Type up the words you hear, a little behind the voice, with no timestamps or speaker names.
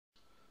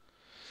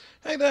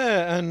Hey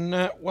there,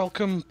 and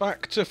welcome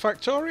back to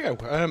Factorio.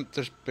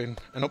 There's been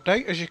an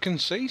update, as you can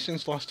see,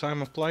 since last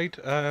time I played.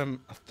 I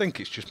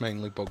think it's just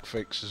mainly bug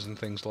fixes and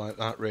things like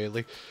that,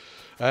 really.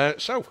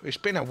 So, it's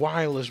been a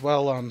while as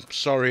well. I'm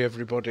sorry,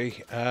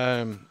 everybody.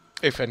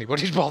 If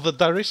anybody's bothered,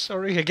 there is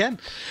sorry again.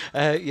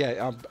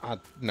 I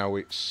know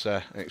it's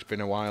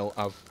been a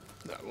while.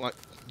 Like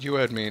you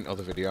heard me in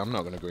other video. I'm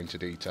not going to go into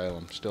detail.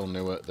 I'm still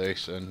new at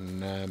this,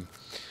 and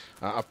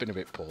I've been a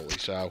bit poorly,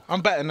 so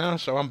I'm better now.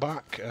 So I'm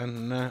back,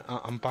 and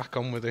I'm back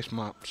on with this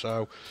map.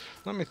 So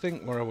let me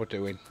think what I were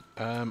doing.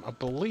 I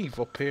believe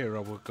up here I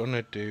were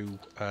gonna do.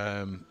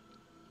 Let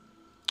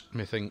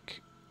me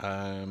think.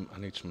 I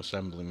need some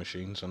assembly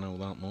machines. I know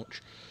that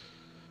much.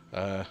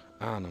 And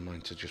I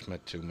might have just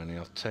made too many.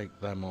 I'll take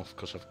them off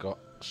because I've got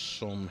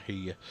some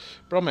here,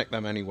 but I'll make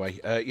them anyway.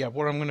 Yeah,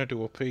 what I'm gonna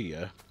do up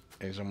here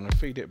is I'm gonna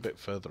feed it a bit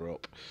further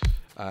up.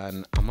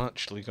 And I'm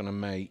actually going to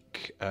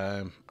make, I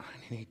only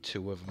need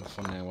two of them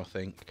for now, I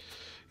think.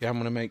 Yeah, I'm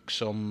going to make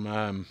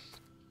some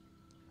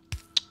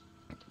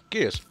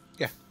gears.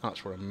 Yeah,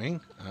 that's what I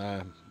mean.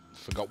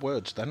 Forgot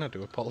words then, I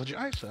do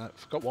apologise.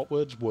 Forgot what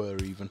words were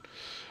even.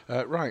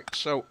 Right,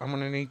 so I'm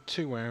going to need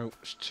two out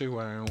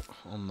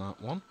on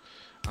that one.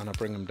 And I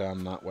bring them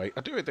down that way. I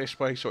do it this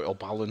way so it'll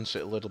balance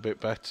it a little bit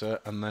better,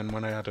 and then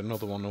when I add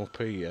another one up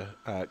here,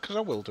 because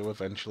I will do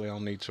eventually, I'll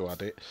need to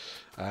add it,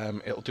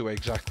 it'll do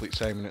exactly the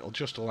same, and it'll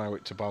just allow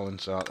it to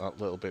balance out that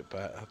little bit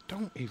better. I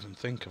don't even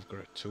think I've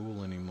got a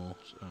tool anymore,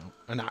 so,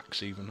 an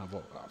axe even. I've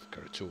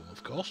got a tool,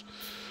 of course.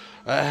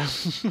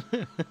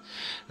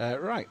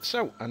 Right,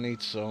 so I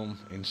need some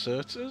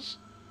inserters.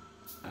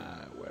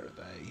 Where are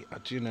they?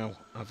 Do you know,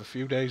 I have a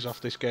few days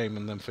off this game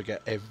and then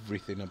forget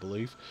everything, I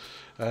believe.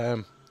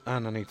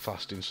 And I need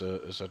fast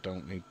inserters. I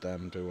don't need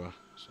them, do I?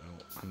 So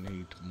I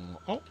need more.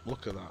 Oh,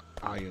 look at that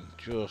iron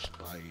just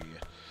by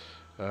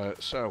here.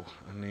 So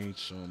I need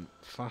some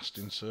fast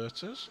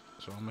inserters.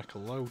 So I'll make a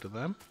load of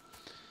them.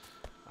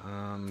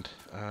 And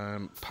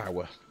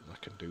power. I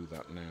can do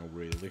that now,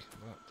 really.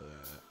 That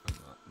there and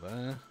that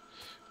there.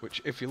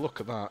 Which, if you look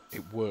at that,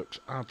 it works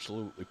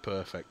absolutely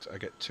perfect. I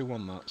get two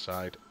on that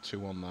side,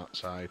 two on that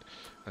side,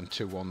 and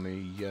two on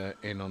the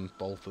in on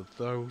both of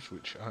those,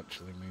 which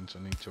actually means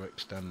I need to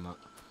extend that.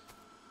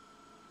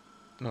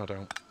 No, I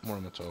don't. What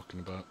am I talking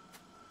about?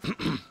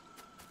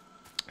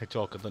 I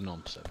talk of the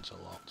nonsense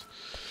a lot.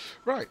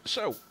 Right,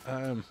 so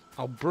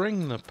I'll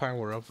bring the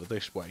power over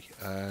this way,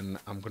 and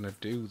I'm going to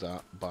do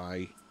that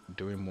by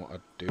doing what I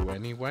do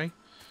anyway,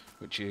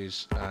 which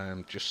is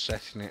just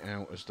setting it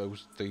out as though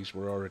these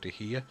were already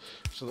here,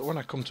 so that when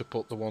I come to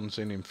put the ones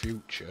in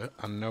future,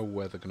 I know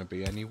where they're going to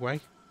be anyway.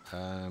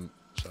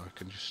 So I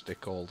can just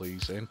stick all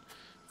these in.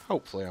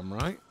 Hopefully I'm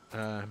right.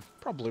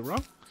 Probably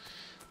wrong.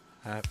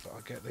 But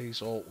I'll get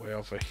these all the way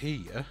over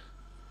here,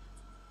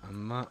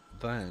 and that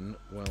then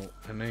will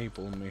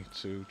enable me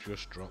to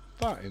just drop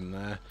that in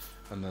there,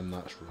 and then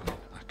that's running.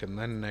 I can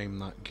then name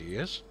that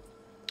gears.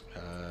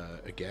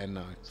 Again,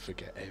 I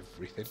forget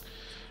everything.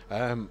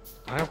 I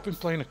have been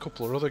playing a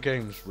couple of other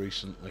games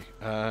recently.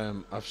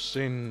 I've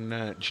seen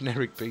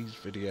Shenryyr2's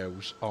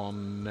videos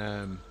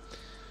on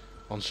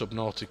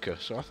Subnautica,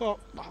 so I thought,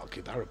 well, I'll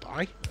give that a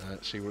buy,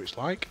 see what it's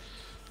like.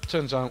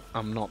 Turns out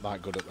I'm not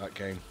that good at that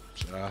game,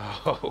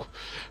 so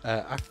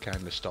I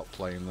kind of stopped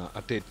playing that.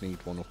 I did need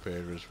one up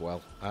here as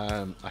well.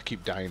 I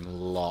keep dying a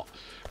lot,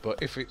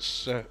 but if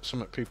it's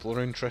something people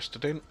are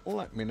interested in,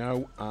 let me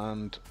know,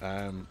 and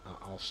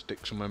I'll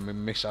stick some of my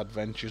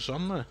misadventures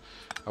on there.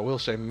 I will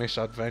say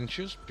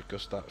misadventures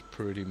because that's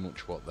pretty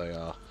much what they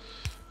are.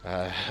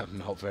 I'm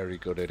not very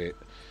good at it,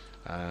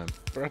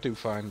 but I do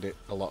find it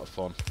a lot of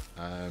fun,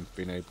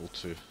 being able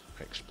to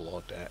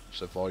explore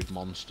depths, avoid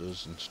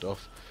monsters and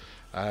stuff.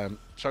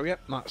 So yeah,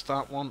 that's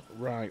that one.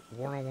 Right,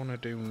 what I want to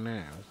do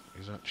now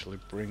is actually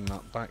bring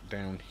that back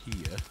down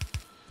here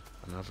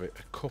and have it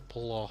a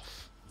couple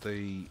off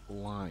the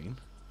line.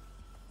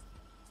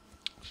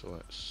 So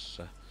let's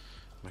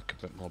make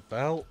a bit more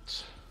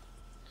belt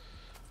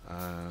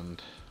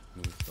and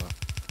move that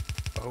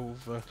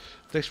over.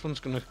 This one's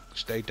going to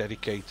stay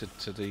dedicated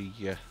to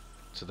the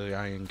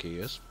iron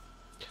gears.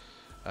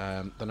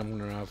 Then I'm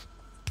going to have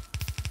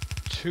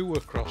two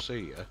across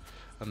here.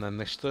 And then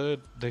this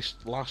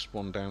last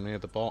one down here,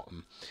 the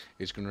bottom,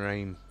 is going to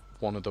aim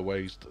one of the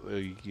ways that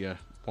the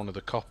one of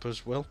the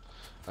coppers will.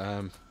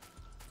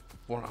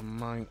 What I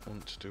might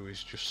want to do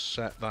is just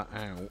set that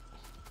out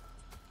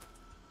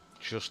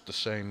just the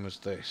same as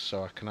this,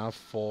 so I can have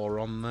 4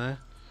 on there.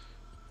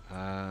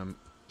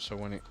 So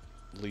when it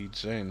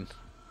leads in,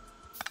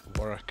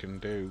 what I can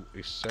do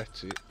is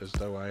set it as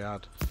though I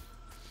had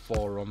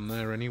 4 on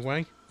there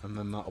anyway, and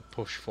then that'll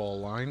push 4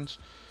 lines.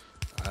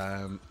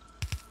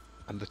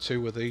 And the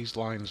 2 of these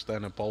lines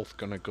then are both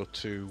going to go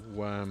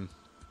to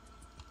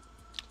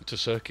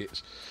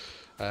circuits.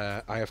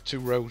 I have 2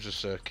 rows of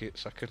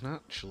circuits. I can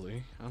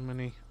actually, how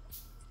many?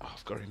 Oh,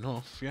 I've got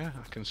enough. Yeah,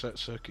 I can set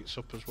circuits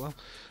up as well.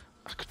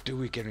 I could do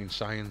with getting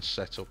science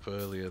set up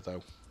earlier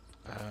though,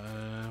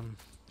 and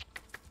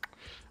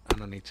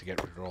I need to get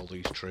rid of all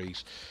these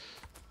trees.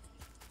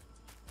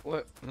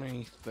 let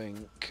me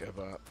think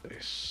about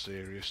this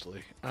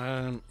seriously.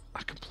 I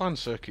can plan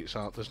circuits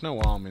out. There's no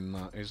harm in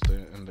that, is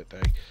there, in the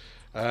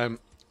day?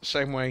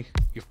 Same way,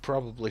 you've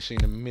probably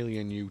seen a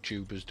million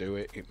YouTubers do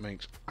it. It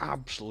makes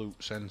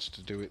absolute sense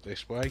to do it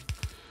this way.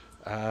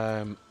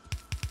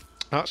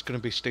 That's going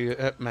to be steel,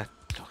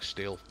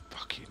 steel,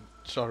 fucking,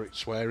 sorry,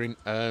 swearing,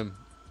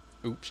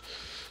 oops.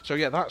 So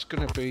yeah, that's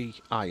going to be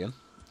iron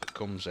that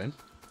comes in.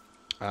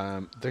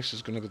 This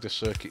is going to be the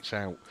circuits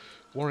out.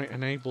 What it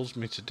enables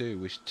me to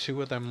do is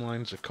 2 of them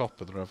lines of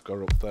copper that I've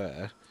got up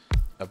there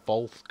are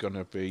both going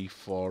to be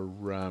for,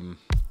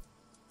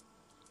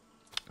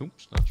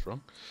 oops, that's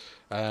wrong.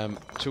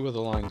 2 of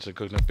the lines are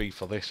going to be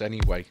for this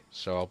anyway,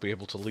 so I'll be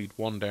able to lead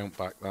one down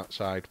back that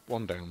side,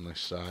 one down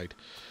this side,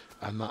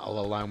 and that'll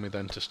allow me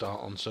then to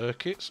start on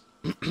circuits.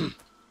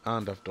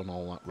 And I've done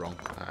all that wrong.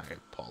 I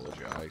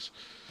apologise.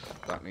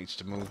 That needs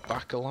to move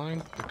back a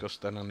line, because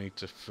then I need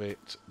to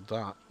fit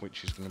that,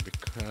 which is going to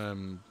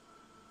become...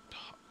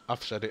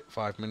 I've said it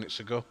 5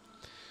 minutes ago.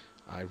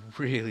 I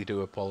really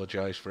do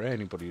apologise for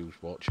anybody who's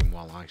watching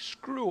while I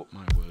screw up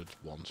my words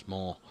once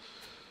more.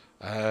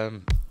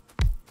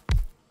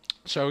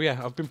 So yeah,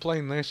 I've been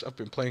playing this. I've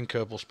been playing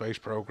Kerbal Space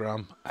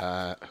Program.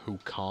 Who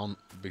can't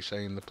be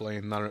saying they're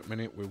playing that at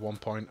minute with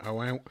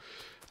 1.0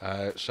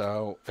 out?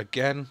 So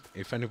again,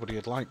 if anybody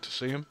would like to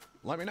see them,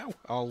 let me know.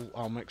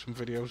 I'll make some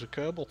videos of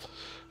Kerbal.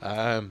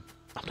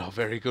 I'm not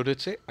very good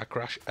at it. I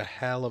crash a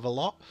hell of a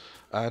lot,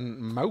 and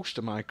most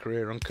of my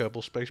career on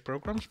Kerbal Space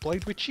Programs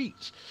played with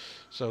cheats,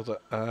 so that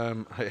I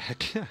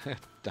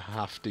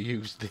have to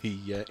use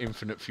the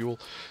infinite fuel.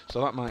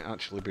 So that might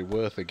actually be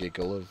worth a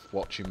giggle of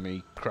watching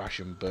me crash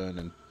and burn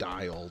and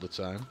die all the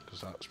time, because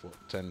that's what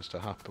tends to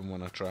happen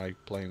when I try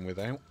playing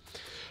without.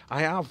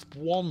 I have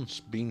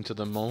once been to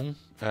the Mon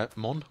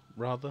on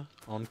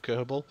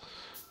Kerbal.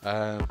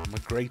 My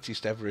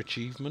greatest ever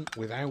achievement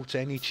without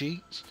any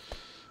cheats.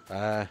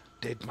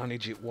 Did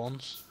manage it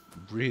once.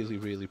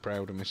 Really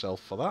proud of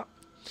myself for that.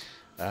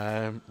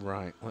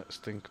 Right, let's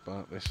think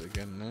about this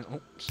again now.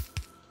 Oops.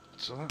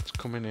 So that's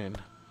coming in,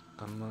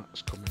 and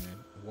that's coming in.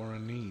 What I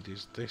need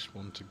is this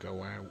one to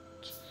go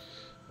out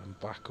and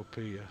back up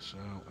here. So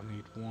I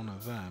need one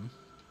of them.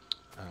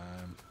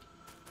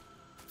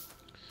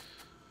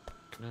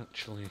 Can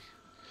actually...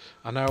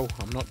 I know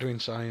I'm not doing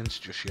science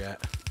just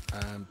yet.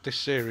 This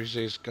series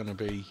is going to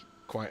be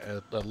quite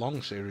a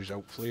long series,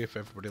 hopefully, if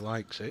everybody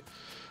likes it.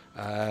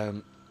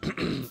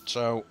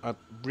 So I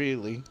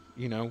really,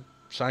 you know,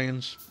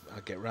 science, I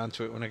get round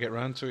to it when I get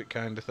round to it,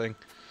 kind of thing.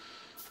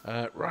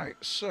 Right,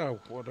 so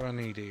what do I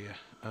need here?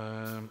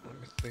 Let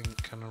me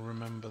think, can I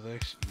remember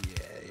this?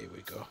 Yeah, here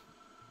we go.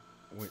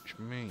 Which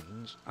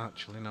means,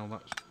 actually no,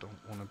 that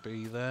don't want to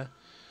be there.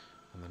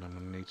 And then I'm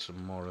going to need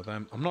some more of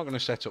them. I'm not going to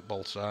set up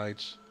both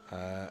sides.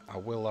 I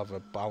will have a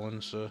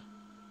balancer,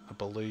 I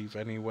believe,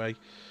 anyway.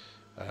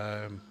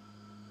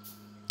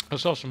 I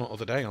saw some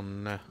other day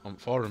on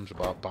forums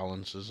about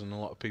balancers, and a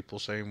lot of people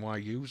saying why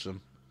use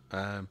them.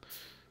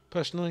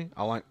 Personally,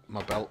 I like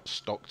my belt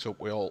stocked up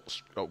with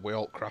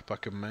all crap I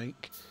can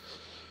make.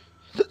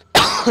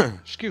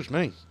 Excuse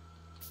me.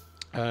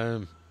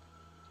 I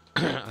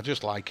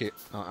just like it.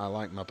 I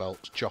like my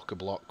belts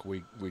chock-a-block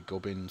with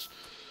gubbins.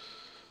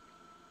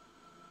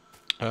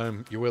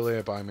 You will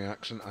hear by my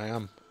accent, I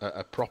am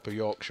a proper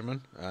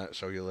Yorkshireman,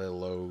 so you'll hear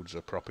loads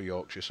of proper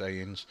Yorkshire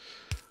sayings.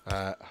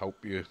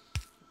 Hope you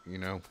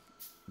know,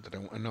 they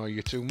don't annoy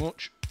you too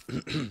much.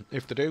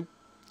 If they do,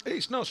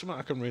 it's not something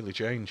I can really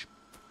change.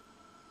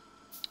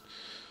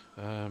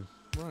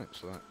 Right,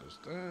 so that goes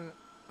there,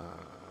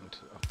 and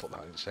I'll put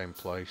that in the same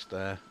place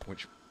there,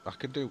 which I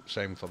could do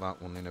same for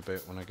that one in a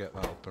bit when I get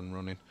that up and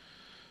running.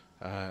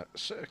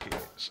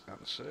 Circuits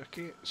and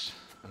circuits,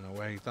 and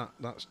away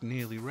that's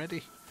nearly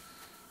ready.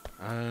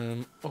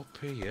 Up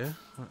here,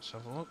 let's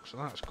have a look. So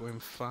that's going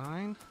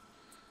fine.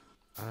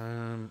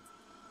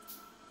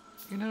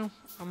 You know,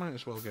 I might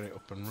as well get it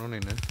up and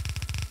running then.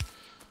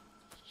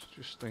 Let's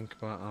just think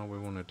about how we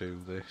want to do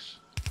this.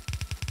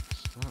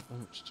 So that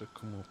wants to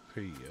come up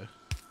here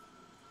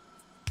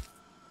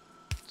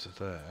to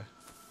there.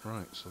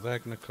 Right, so they're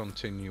going to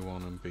continue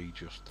on and be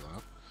just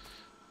that.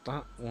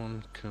 That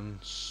one can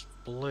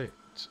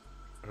split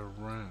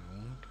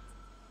around.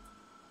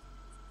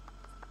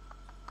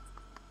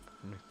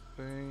 Let me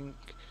think.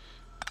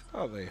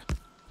 Oh, there.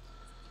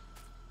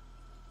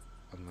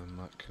 And then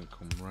that can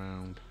come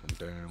round and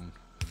down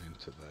and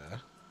into there.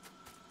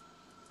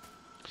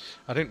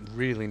 I didn't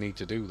really need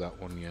to do that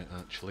one yet,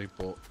 actually,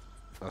 but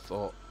I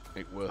thought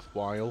it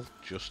worthwhile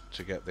just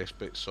to get this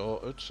bit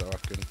sorted, so I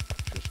can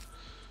just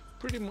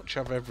pretty much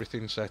have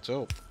everything set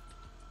up.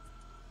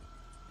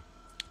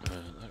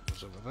 That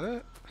goes over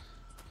there.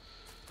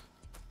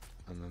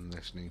 And then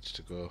this needs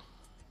to go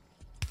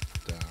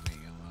down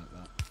here like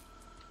that.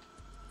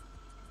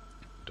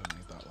 Don't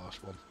need that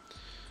last one.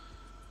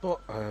 But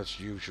as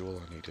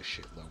usual, I need a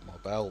shitload more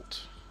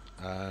belt.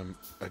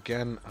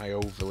 Again, I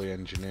overly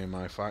engineer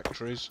my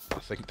factories. I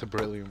think they're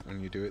brilliant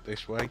when you do it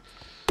this way.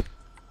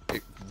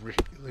 It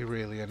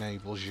really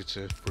enables you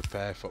to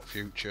prepare for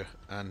future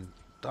and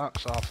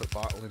that's half the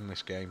battle in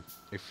this game.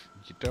 If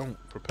you don't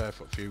prepare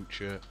for the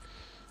future,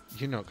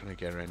 you're not going to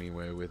get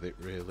anywhere with it,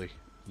 really.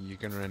 You're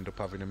going to end up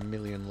having a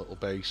million little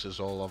bases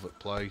all over the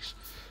place,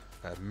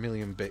 a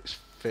million bits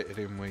fitted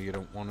in where you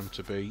don't want them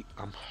to be.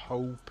 I'm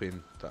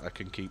hoping that I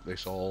can keep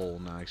this all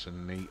nice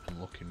and neat and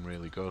looking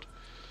really good.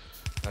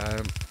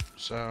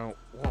 So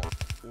what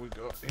we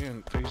got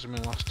here, these are my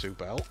last two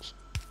belts.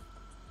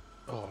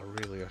 Oh,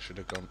 really, I should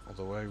have gone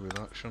other way with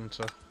that, shouldn't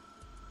I?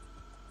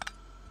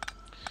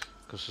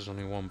 Because there's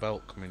only one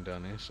belt coming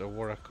down here, so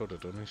what I could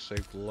have done is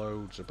saved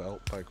loads of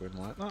belt by going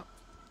like that.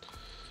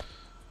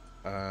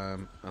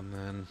 And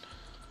then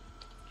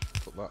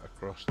put that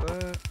across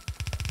there.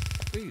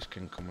 These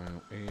can come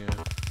out here,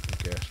 and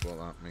guess what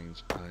that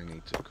means? I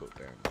need to cut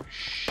down a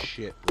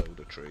shitload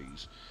of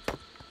trees.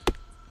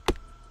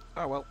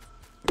 Oh well,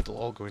 they'll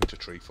all go into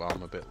tree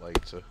farm a bit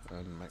later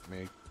and make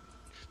me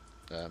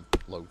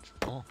loads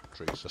more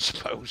trees, I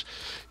suppose.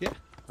 Yeah,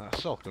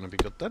 that's all going to be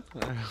good then.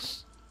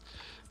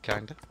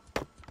 Kinda.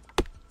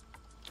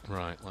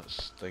 Right,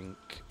 let's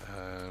think.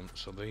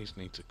 So these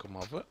need to come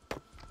over.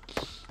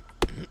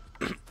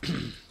 Oh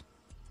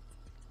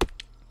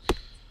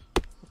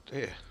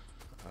dear.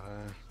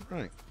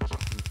 Right.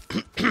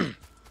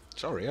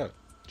 Sorry, I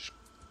just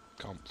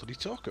can't bloody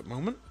talk at the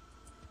moment.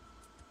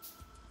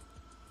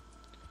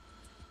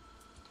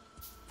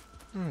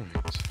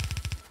 Right.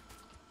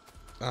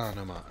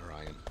 No matter,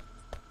 iron.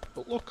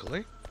 But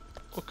luckily,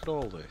 look at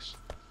all this.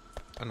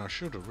 And I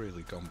should have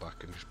really gone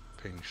back and just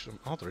pinched some.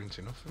 Oh, there ain't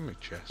enough in my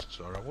chests,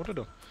 or I would have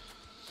done.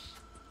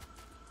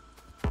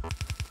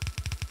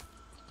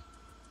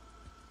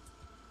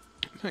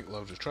 Make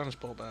loads of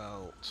transport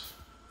belt.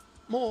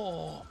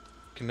 More!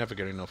 Can never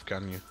get enough,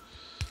 can you?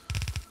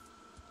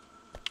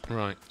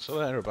 Right, so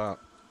they're about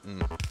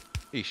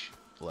ish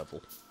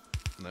level.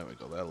 There we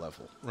go, they're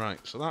level. Right,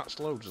 so that's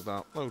loads of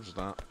that, loads of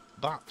that.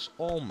 That's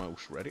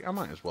almost ready. I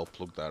might as well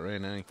plug that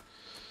in, eh?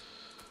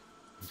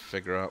 And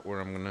figure out where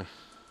I'm gonna...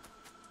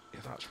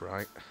 Yeah, that's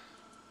right.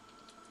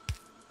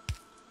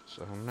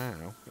 So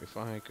now, if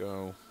I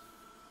go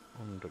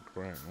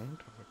underground...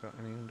 Have I got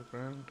any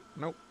underground?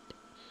 Nope.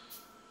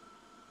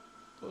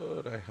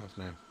 But I have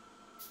now.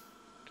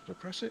 Did I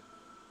press it?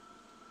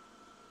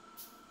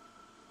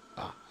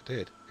 Ah, I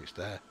did. It's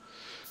there.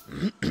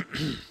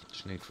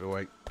 Just need to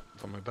wait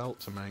for my belt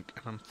to make.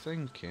 And I'm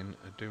thinking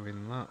of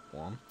doing that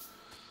one.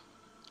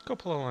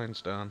 Couple of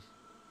lines down.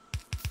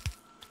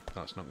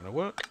 That's not going to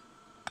work.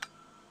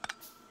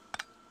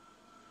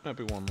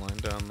 Maybe one line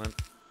down then.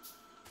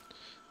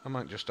 I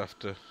might just have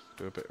to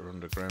do a bit of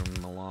underground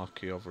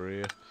malarkey over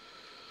here.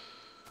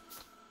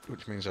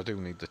 Which means I do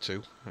need the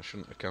two. I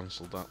shouldn't have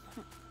cancelled that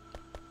one.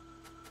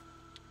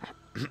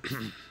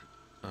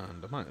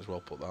 And I might as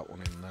well put that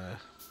one in there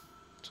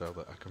so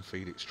that I can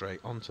feed it straight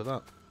onto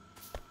that.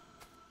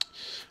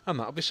 And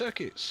that'll be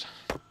circuits.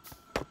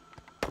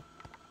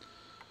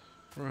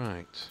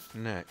 Right,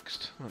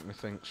 next, let me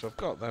think. So I've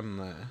got them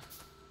there.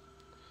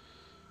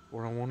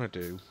 What I want to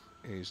do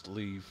is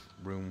leave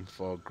room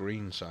for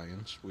green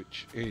science,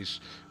 which is,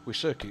 with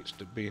circuits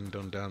being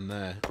done down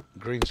there,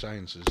 green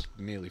science is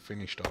nearly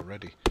finished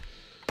already.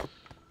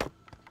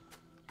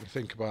 You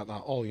think about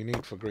that, all you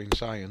need for green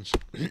science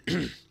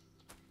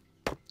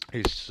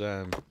is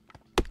your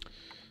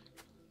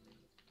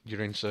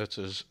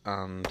inserters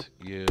and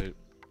your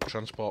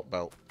transport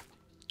belt.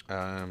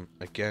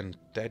 Again,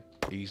 dead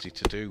easy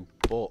to do,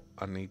 but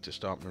I need to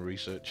start my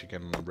research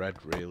again on red,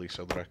 really,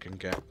 so that I can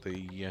get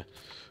the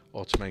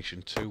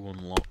automation 2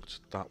 unlocked.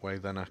 That way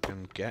then I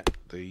can get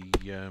the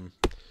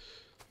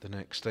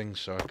next thing,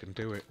 so I can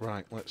do it.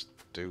 Right, let's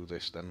do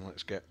this then.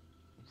 Let's get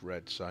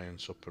red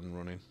science up and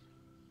running.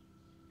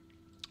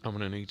 I'm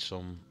going to need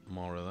some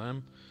more of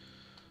them.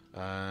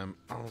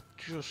 I'll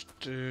just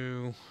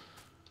do...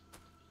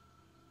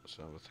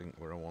 So I think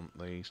where I want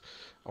these.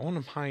 I want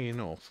them high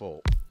enough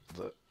up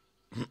that...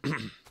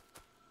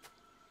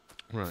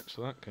 Right,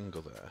 so that can go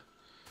there.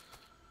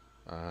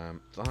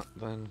 That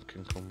then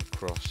can come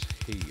across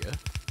here.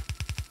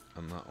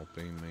 And that'll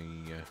be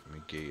me, my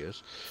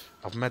gears.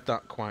 I've made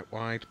that quite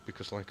wide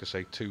because, like I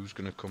say, 2's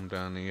going to come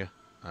down here.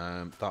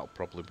 That'll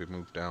probably be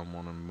moved down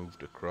one and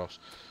moved across.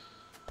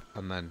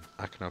 And then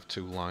I can have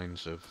 2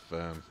 lines of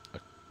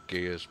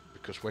gears,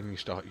 because when you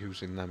start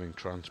using them in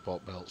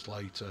transport belts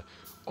later,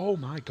 oh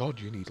my god,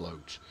 you need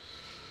loads.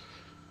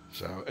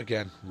 So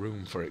again,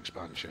 room for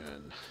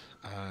expansion.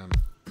 I'll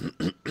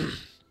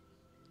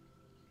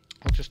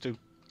just do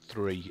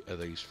 3 of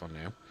these for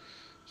now.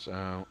 So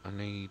I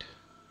need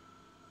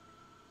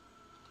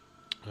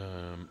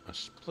a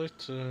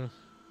splitter.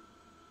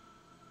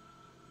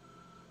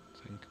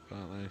 Think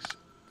about this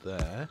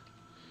there.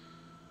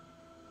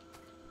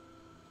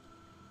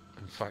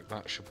 In fact,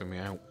 that should be my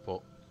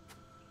output.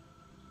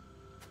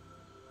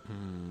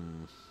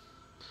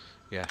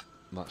 Yeah,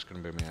 that's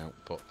going to be my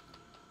output.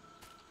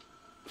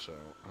 So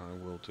I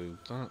will do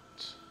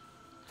that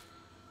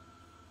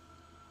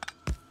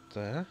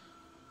there,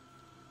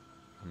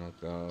 and I'll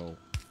go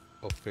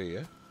up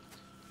here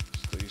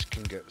so these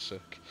can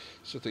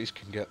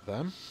get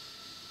them.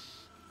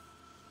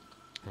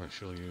 I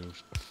shall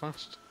use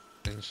fast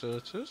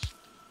inserters,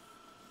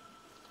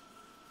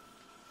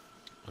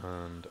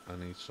 and I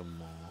need some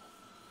more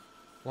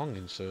long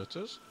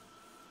inserters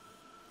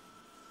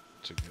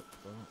to get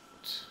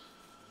that.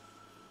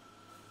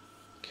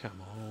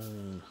 Come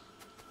on.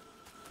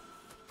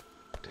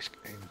 This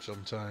game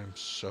sometimes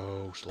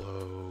so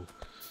slow.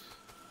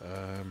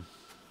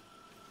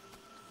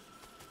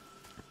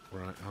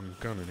 Right, I'm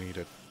gonna need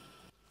a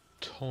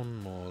ton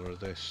more of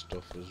this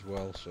stuff as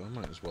well, so I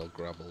might as well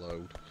grab a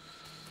load.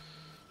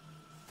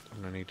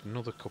 I'm gonna need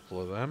another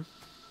couple of them.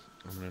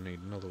 I'm gonna need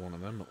another one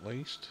of them at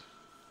least.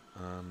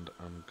 And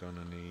I'm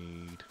gonna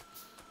need...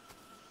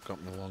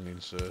 got my long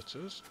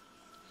inserters.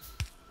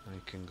 I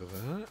can go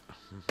there.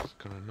 I'm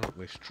gonna knock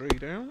this tree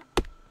down.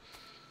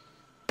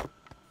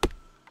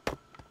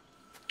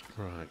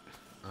 Right,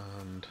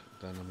 and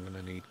then I'm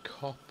gonna need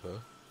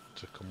copper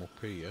to come up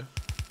here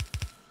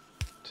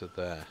to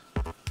there.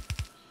 Right,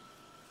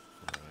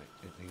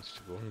 it needs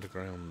to go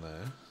underground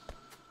there.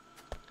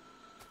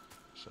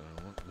 So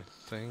let me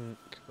think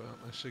about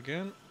this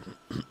again.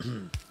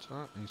 So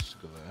that needs to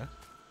go there.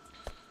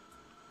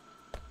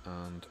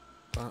 And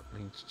that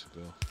needs to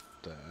go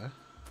there.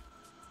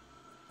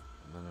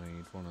 And then I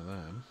need one of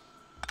them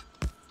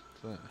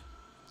there.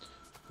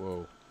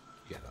 Whoa.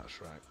 Yeah,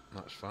 that's right.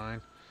 That's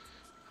fine.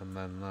 And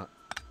then that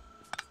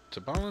to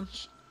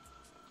balance.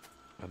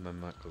 And then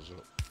that goes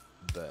up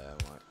there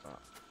like that.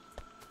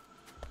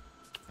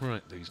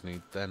 Right, these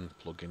need then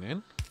plugging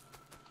in.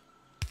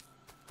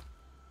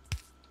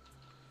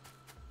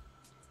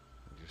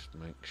 Just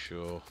make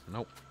sure.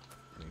 Nope.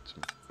 Need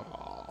some.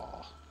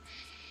 Oh,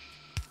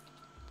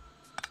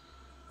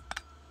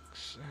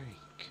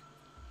 sake.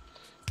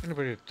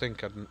 Anybody would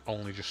think I'd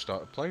only just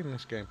started playing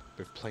this game. I've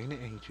been playing it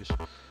ages.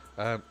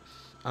 And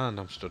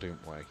I'm studying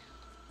way.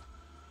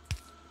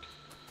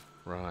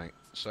 Right,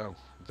 so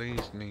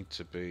these need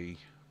to be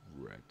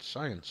red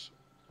science.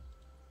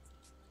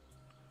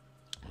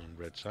 And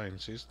red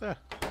science is there.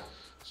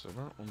 So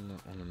that one,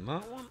 and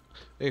that one.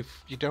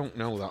 If you don't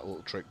know that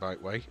little trick, by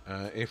the way,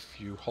 if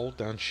you hold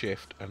down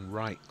shift and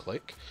right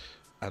click,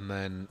 and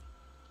then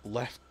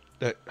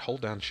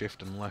hold down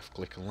shift and left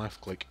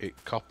click,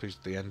 it copies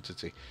the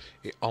entity.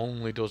 It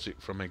only does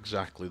it from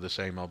exactly the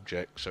same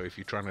object, so if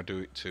you're trying to do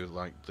it to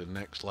like the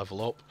next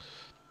level up,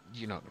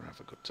 you're not going to have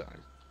a good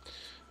time.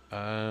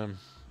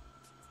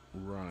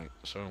 Right,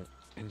 so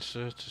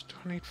inserters. Do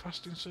I need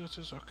fast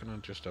inserters, or can I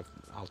just have...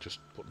 I'll just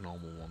put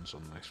normal ones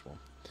on this one.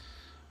 I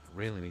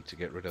really need to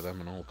get rid of them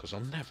and all, because I'll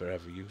never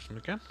ever use them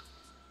again.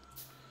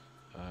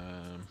 Let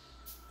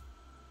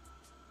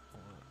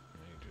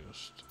me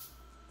just...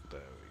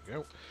 There we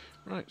go.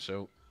 Right,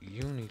 so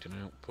you need an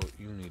output,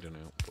 you need an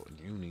output, and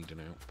you need an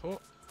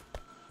output.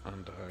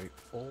 And I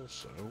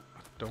also...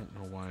 I don't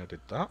know why I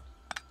did that,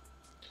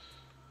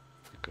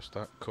 because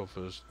that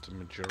covers the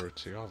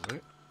majority of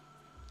it.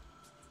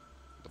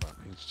 But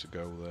that needs to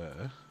go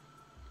there.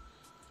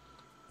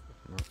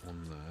 And that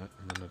one there,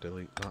 and then I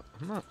delete that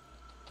and that.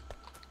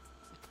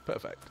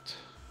 Perfect.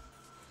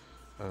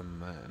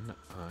 And then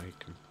I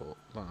can put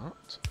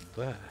that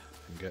there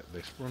and get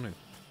this running.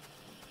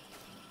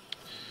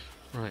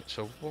 Right,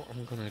 so what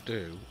I'm going to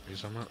do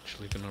is I'm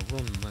actually going to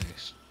run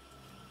this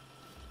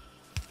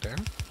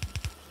down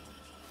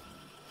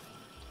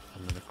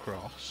and then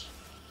across,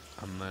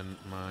 and then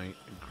my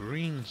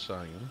green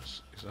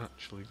science is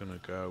actually going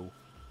to go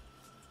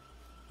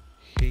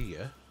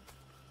here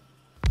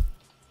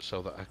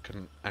so that I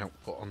can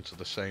output onto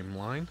the same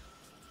line,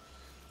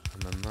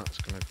 and then that's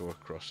going to go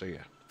across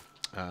here.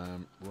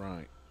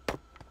 Right,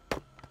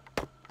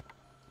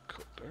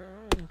 cut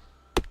down,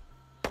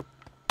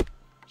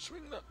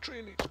 swing that tree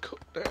and it's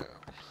cut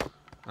down.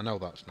 I know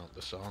that's not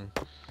the song,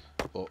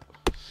 but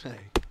hey,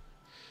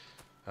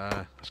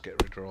 let's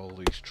get rid of all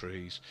these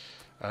trees.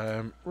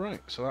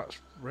 Right, so that's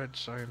red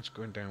science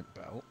going down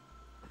belt.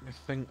 Let me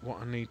think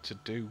what I need to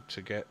do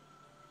to get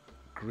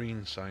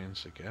green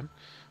science again.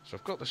 So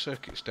I've got the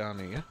circuits down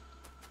here,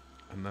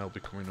 and they'll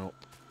be coming up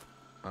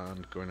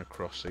and going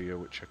across here,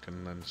 which I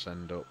can then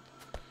send up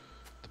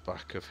the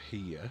back of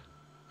here.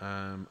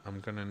 I'm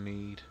gonna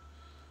need...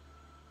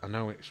 I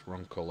know it's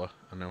wrong colour,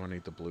 I know I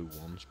need the blue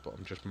ones, but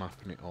I'm just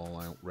mapping it all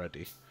out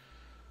ready.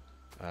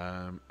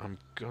 I'm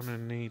gonna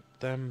need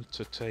them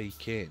to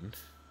take in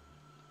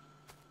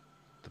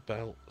the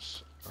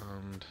belts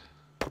and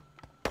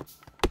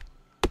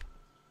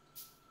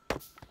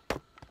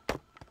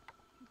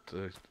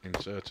the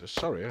inserters.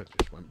 Sorry, I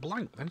just went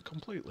blank then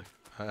completely.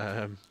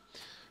 Yeah,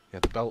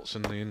 the belts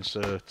and the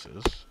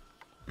inserters.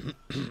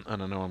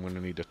 And I know I'm going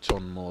to need a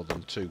ton more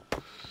than two.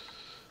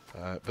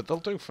 But they'll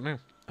do for now.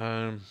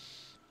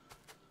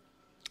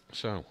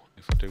 So,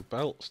 if I do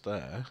belts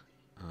there,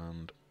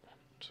 and 1,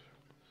 2,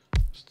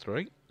 that's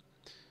 3.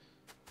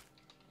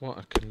 What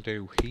I can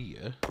do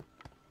here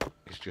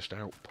is just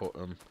output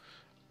them.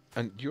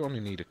 And you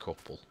only need a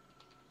couple.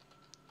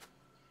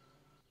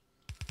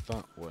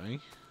 That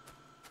way.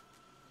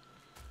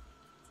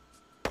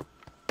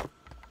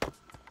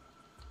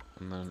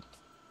 And then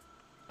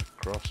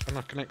across, and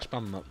I can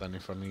expand that then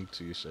if I need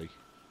to, you see,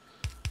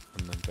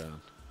 and then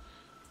down.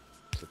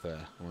 to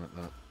there, like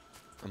that.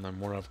 And then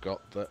where I've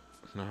got that...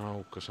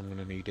 No, because I'm going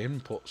to need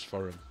inputs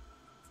for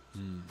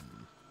them.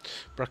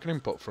 But I can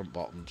input front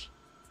bottoms.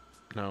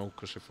 No,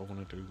 because if I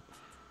want to do...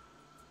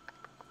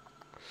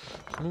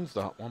 Move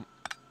that one.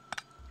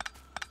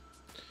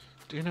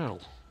 Do you know?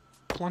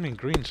 Planning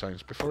green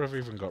signs before I've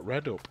even got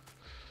red up.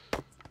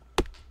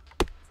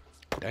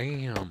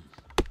 Damn.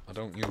 I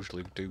don't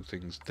usually do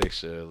things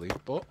this early,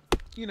 but,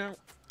 you know,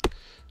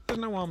 there's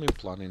no harm in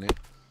planning it.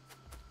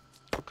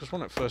 Because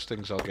one of the first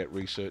things I'll get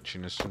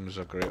researching as soon as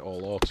I get it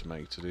all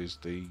automated is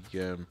the,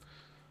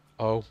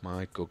 oh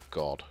my good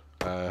god.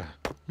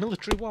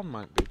 Military one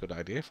might be a good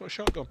idea for a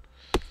shotgun.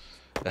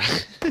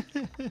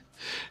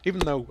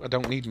 Even though I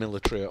don't need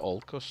military at all,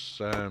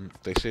 because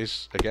this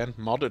is, again,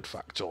 modded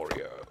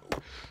Factorio.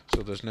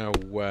 So there's no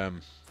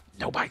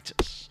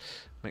biters.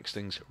 Makes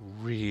things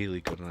really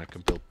good, and I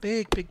can build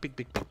big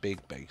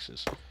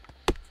bases.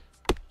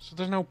 So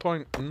there's no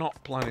point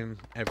not planning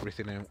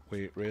everything out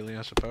with it, really,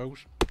 I suppose.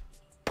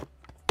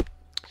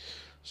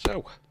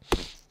 So,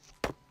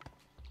 what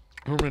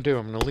I'm going to do,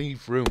 I'm going to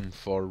leave room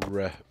for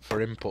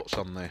inputs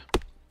on there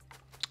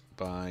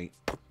by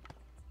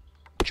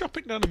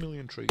chopping down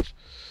 1,000,000 trees.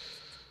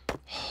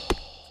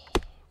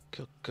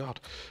 Good God.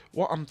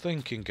 What I'm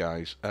thinking,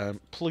 guys,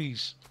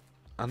 please,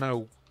 I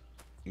know,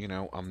 you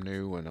know, I'm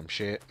new and I'm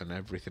shit and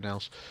everything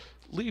else.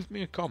 Leave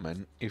me a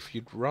comment if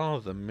you'd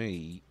rather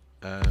me,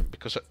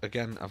 because,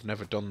 again, I've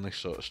never done this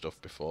sort of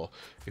stuff before,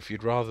 if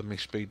you'd rather me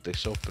speed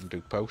this up and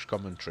do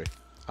post-commentary.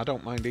 I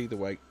don't mind either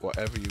way,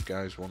 whatever you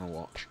guys want to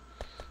watch,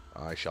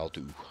 I shall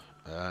do.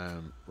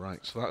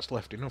 Right, so that's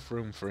left enough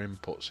room for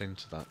inputs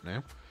into that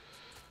now.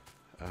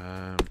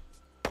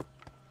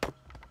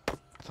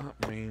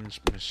 That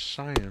means my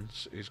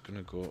science is going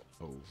to go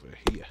over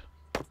here.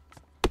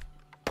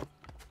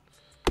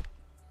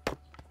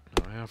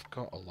 Now I have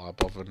got a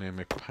lab over near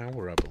my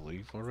power, I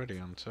believe, already,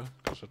 haven't I?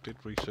 Because I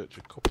did research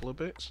a couple of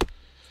bits.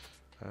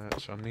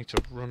 So I need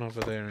to run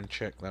over there and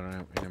check that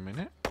out in a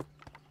minute.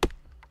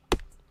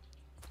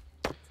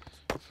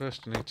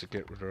 First I need to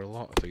get rid of a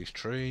lot of these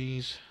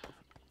trees.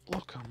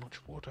 Look how much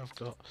wood I've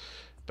got.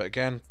 But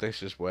again,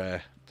 this is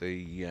where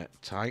the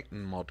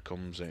Titan mod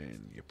comes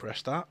in. You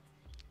press that,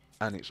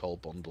 and it's all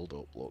bundled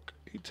up. Look,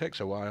 it takes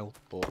a while,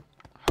 but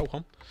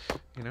ho-hum.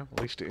 You know,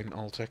 at least it isn't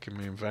all taking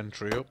my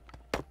inventory up.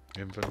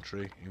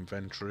 Inventory.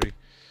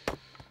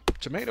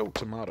 Tomato.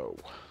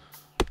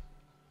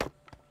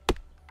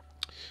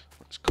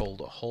 Let's call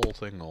the whole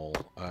thing all.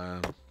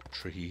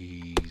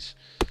 Trees.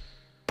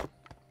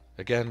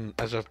 Again,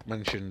 as I've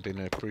mentioned in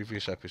a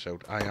previous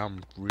episode, I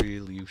am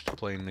really used to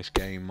playing this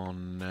game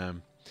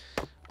on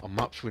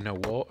maps with no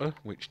water,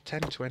 which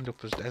tend to end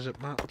up as desert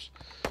maps.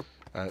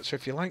 So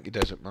if you like your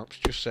desert maps,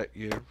 just set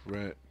your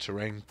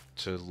terrain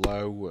to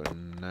low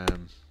and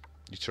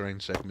your terrain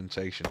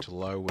segmentation to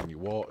low and your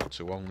water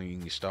to only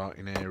in your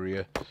starting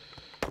area,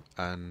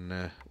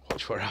 and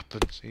watch what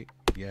happens.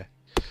 Yeah,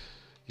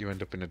 you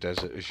end up in a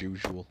desert as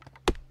usual.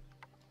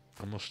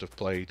 I must have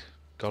played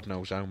God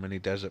knows how many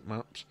desert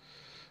maps.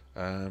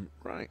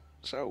 Right,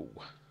 so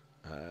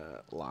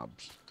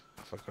labs.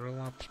 Have I got a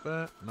lab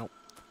spare? Nope,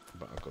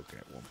 but I'll go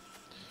get one.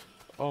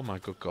 Oh my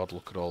good God,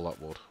 look at all that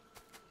wood.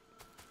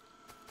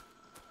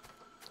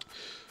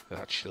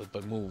 That shall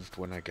be moved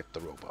when I get the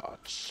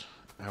robots.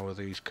 How are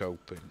these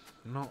coping?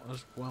 Not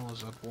as well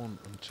as I'd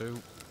want them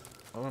to.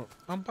 Oh,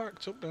 I'm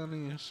backed up down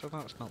here, so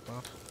that's not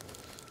bad.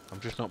 I'm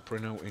just not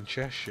printing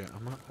chests yet.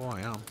 Oh, I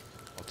am.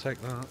 I'll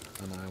take that,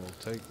 and I will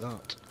take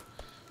that.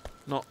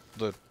 Not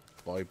the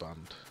boy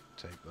band.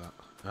 Take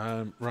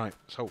that. Right,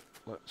 so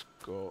let's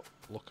go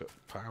look at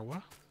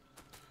power.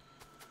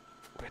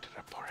 Where did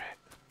I put it?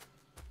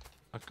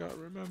 I can't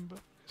remember.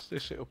 Is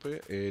this it up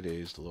here? It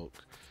is,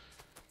 look.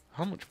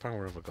 How much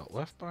power have I got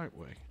left, by the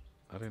way?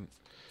 I didn't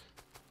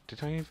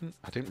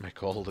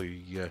make all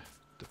the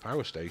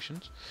power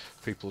stations.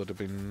 People would have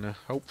been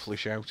hopefully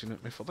shouting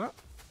at me for that.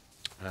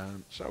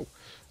 So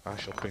I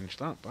shall pinch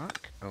that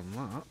back and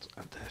that,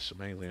 and there's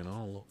some alien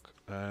ore, look.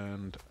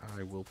 And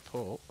I will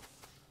put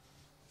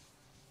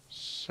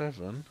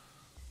 7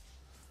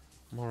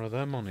 more of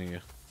them on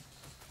here,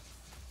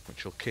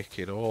 which will kick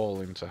it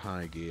all into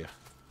high gear.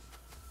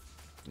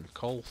 And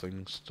coal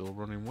thing's still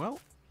running well,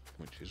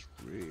 which is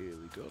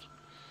really good.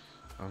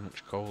 How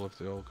much coal have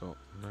they all got?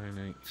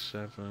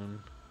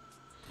 987.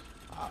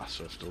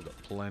 So I've still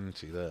got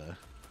plenty there.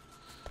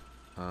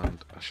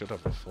 And I should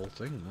have a full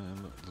thing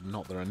there.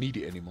 Not that I need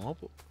it anymore,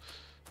 but,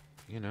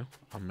 you know,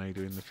 I may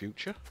do in the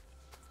future.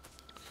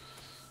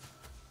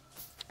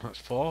 That's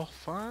 4,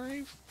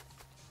 5.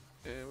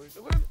 Here we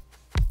go then.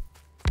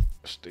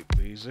 Stick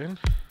these in.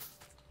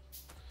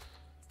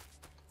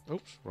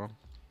 Oops, wrong.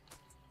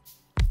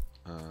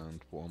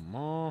 And one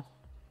more.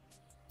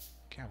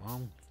 Come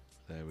on.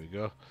 There we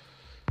go.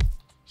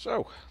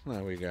 So,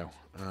 there we go.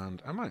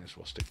 And I might as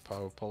well stick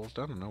power poles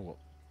down. I know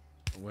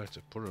where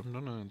to put them,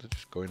 don't I? They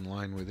just go in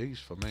line with these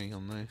for me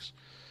on this.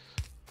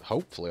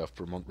 Hopefully I've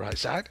put them on the right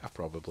side. I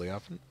probably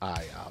haven't.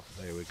 I have.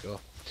 There we go.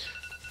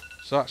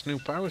 So that's new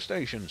power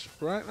stations.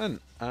 Right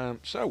then.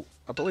 So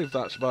I believe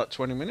that's about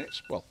 20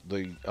 minutes. Well,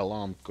 the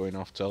alarm going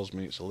off tells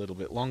me it's a little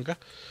bit longer.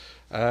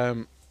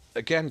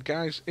 Again,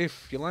 guys,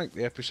 if you like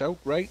the episode,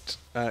 rate,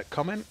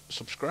 comment,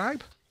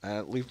 subscribe,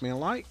 leave me a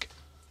like.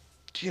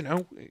 You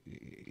know,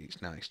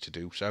 it's nice to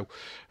do so.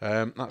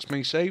 That's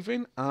me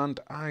saving, and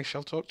I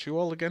shall talk to you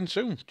all again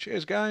soon.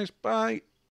 Cheers, guys. Bye.